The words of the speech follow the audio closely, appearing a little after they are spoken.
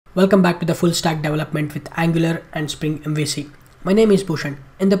Welcome back to the full stack development with Angular and Spring MVC. My name is Bhushan.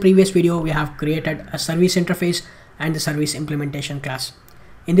 In the previous video, we have created a service interface and the service implementation class.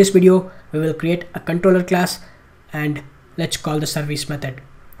 In this video, we will create a controller class and let's call the service method.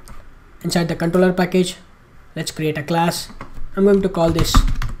 Inside the controller package, let's create a class. I'm going to call this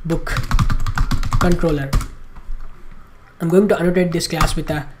book controller. I'm going to annotate this class with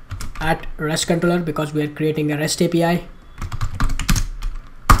a @REST controller because we are creating a REST API.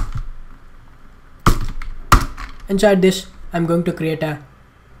 Inside this, I'm going to create a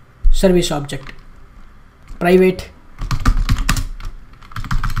service object, private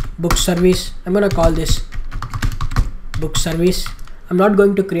book service. I'm going to call this book service. I'm not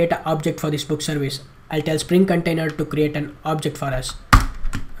going to create an object for this book service. I'll tell Spring Container to create an object for us.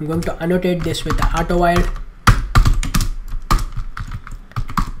 I'm going to annotate this with the auto-wired.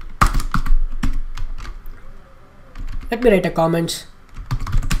 Let me write a comments.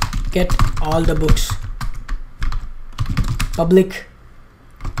 Get all the books. Public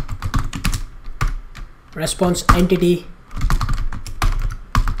response entity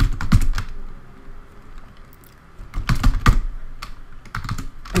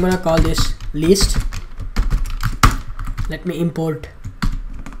I'm gonna call this list. Let me import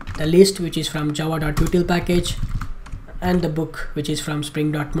the list, which is from java.util package, and the book, which is from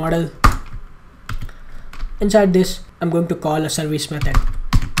spring.model. Inside this, I'm going to call a service method,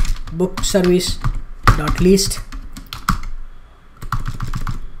 book service.list.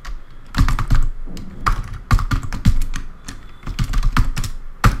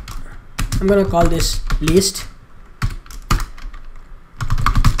 I'm going to call this list,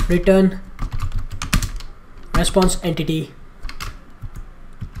 return response entity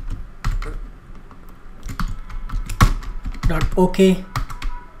 .ok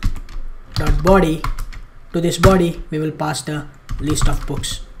 .body. To this body, we will pass the list of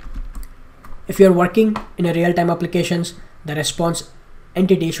books. If you are working in a real-time applications, the response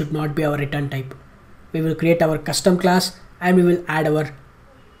entity should not be our return type. We will create our custom class and we will add our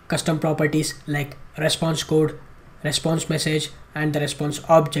custom properties like response code, response message, and the response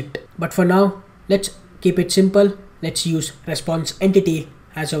object. But for now, let's keep it simple. Let's use response entity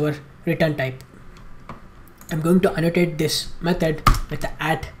as our return type. I'm going to annotate this method with the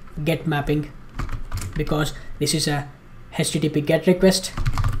 @get mapping because this is a HTTP GET request,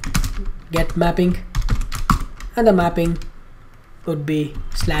 get mapping, and the mapping would be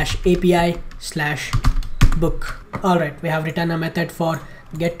 /API/book. Alright, we have written a method for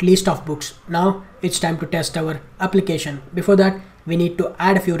get list of books. Now it's time to test our application. Before that, we need to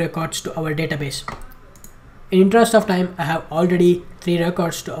add a few records to our database. In interest of time, I have already 3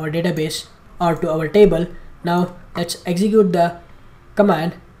 records to our database or to our table. Now let's execute the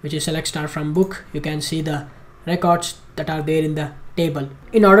command, which is select star from book. You can see the records that are there in the table.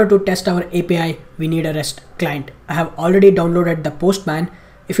 In order to test our API, we need a REST client. I have already downloaded the Postman.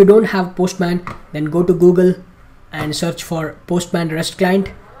 If you don't have Postman, then go to Google and search for Postman REST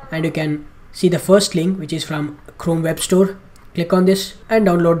client, and you can see the first link, which is from Chrome Web Store. Click on this and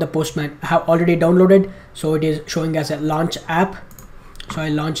download the Postman. I have already downloaded, so it is showing as a launch app. So I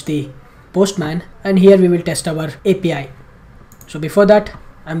launch the Postman, and here we will test our API. So before that,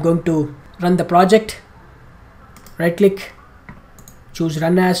 I'm going to run the project. Right click, choose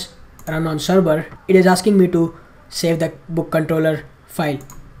run as, run on server. It is asking me to save the book controller file.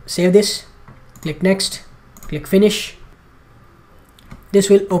 Save this, click next, click finish. This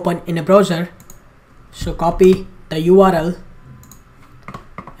will open in a browser. So copy the URL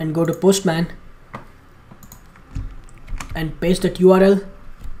and go to Postman and paste that URL.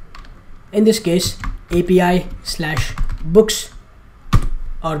 In this case, API/books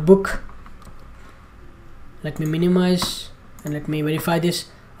or book. Let me minimize and let me verify this.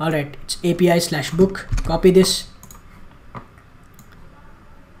 Alright, it's API/book. Copy this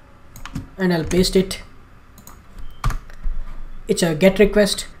and I'll paste it. It's a GET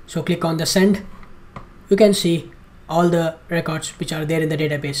request, so click on the send. You can see all the records which are there in the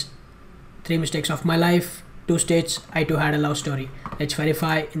database. 3 mistakes of my life, 2 states, I too had a love story. Let's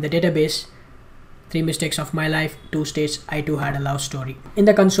verify in the database. 3 mistakes of my life, 2 states, I too had a love story. In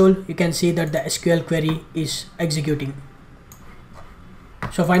the console, you can see that the SQL query is executing.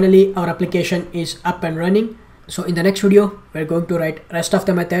 So finally, our application is up and running. So in the next video, we're going to write rest of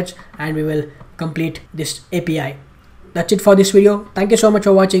the methods and we will complete this API. That's it for this video. Thank you so much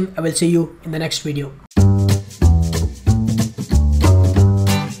for watching. I will see you in the next video.